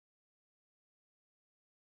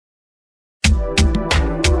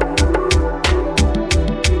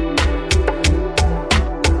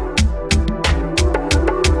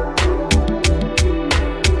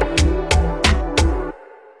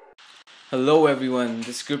Hello everyone,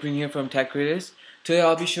 this is Gripping here from Tech Creators. Today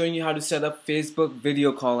I'll be showing you how to set up Facebook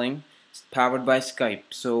video calling powered by Skype.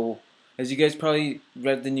 So as you guys probably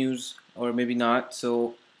read the news or maybe not,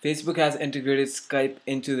 so Facebook has integrated Skype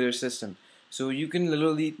into their system. So you can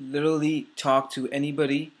literally talk to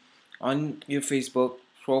anybody on your Facebook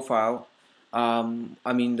profile.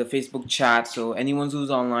 The Facebook chat. So anyone who's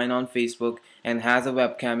online on Facebook and has a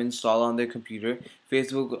webcam installed on their computer,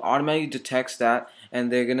 Facebook automatically detects that,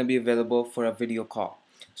 and they're gonna be available for a video call.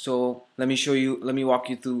 So let me walk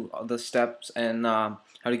you through the steps and how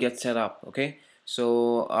to get set up. Okay,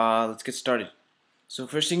 so let's get started. So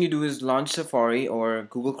first thing you do is launch Safari or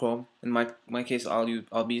Google Chrome. In my case,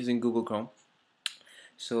 I'll be using Google Chrome.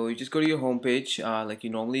 So you just go to your home page like you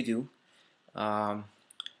normally do. Um,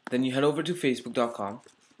 then you head over to facebook.com.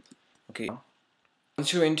 Okay,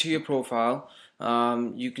 once you're into your profile,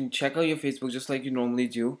 you can check out your Facebook just like you normally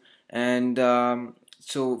do. And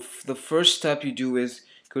so the first step you do is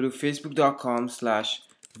go to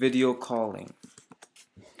facebook.com/video calling.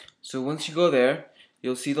 So once you go there,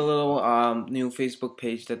 you'll see the little new Facebook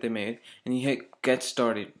page that they made, and you hit get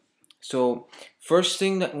started. So first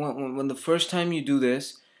thing that when the first time you do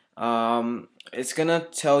this, it's gonna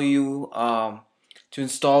tell you to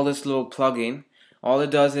install this little plugin. All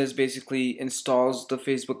it does is basically installs the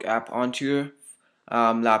Facebook app onto your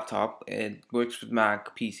laptop. It works with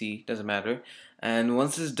Mac, PC, doesn't matter. And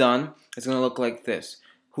once it's done, it's gonna look like this.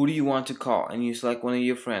 Who do you want to call? And you select one of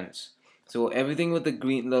your friends. So everything with the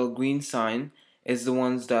little green sign is the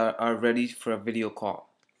ones that are ready for a video call.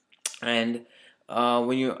 And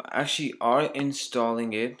when you actually are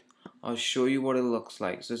installing it, I'll show you what it looks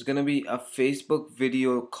like. So it's gonna be a Facebook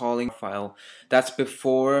video calling file. That's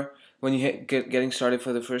before when you hit getting started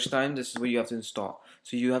for the first time. This is what you have to install.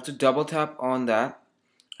 So you have to double tap on that,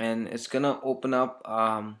 and it's gonna open up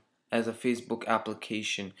as a Facebook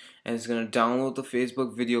application, and it's gonna download the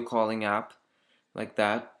Facebook video calling app like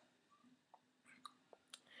that.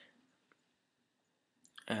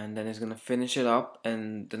 And then it's gonna finish it up,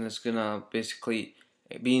 and then it's gonna basically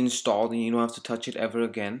be installed, and you don't have to touch it ever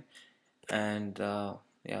again. And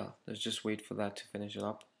yeah, let's just wait for that to finish it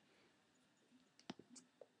up.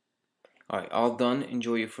 Alright, all done.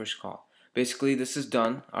 Enjoy your first call. Basically, this is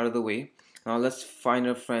done, out of the way. Now let's find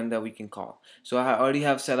a friend that we can call. So I already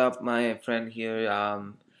have set up my friend here,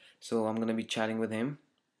 so I'm gonna be chatting with him.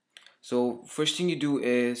 So first thing you do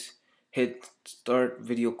is hit start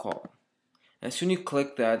video call. As soon as you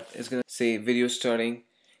click that, it's gonna say video starting,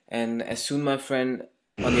 and as soon my friend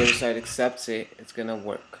on the other side accepts it, it's gonna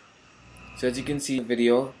work. So as you can see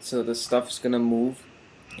video, so the stuff's gonna move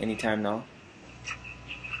anytime now.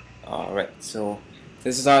 Alright, so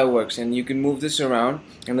this is how it works, and you can move this around,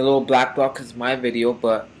 and the little black block is my video,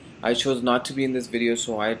 but I chose not to be in this video,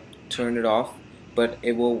 so I turned it off, but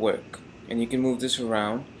it will work. And you can move this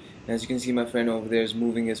around, and as you can see my friend over there is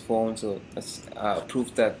moving his phone, so that's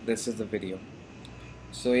proof that this is the video.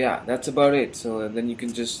 So yeah, that's about it. So then you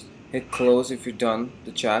can just hit close if you're done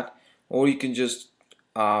the chat, or you can just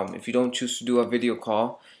if you don't choose to do a video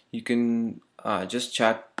call, you can just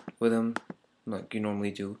chat with him like you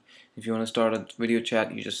normally do. If you want to start a video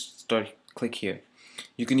chat, you just click here.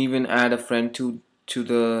 You can even add a friend to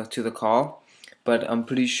the call, but I'm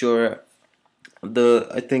pretty sure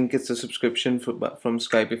I think it's a subscription from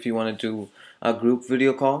Skype if you want to do a group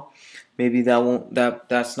video call. Maybe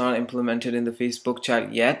that's not implemented in the Facebook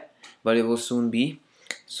chat yet, but it will soon be.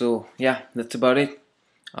 So yeah, that's about it.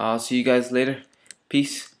 I'll see you guys later.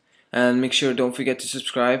 Peace, and make sure don't forget to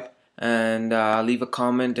subscribe and leave a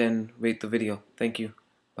comment and rate the video. Thank you.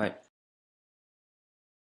 Bye.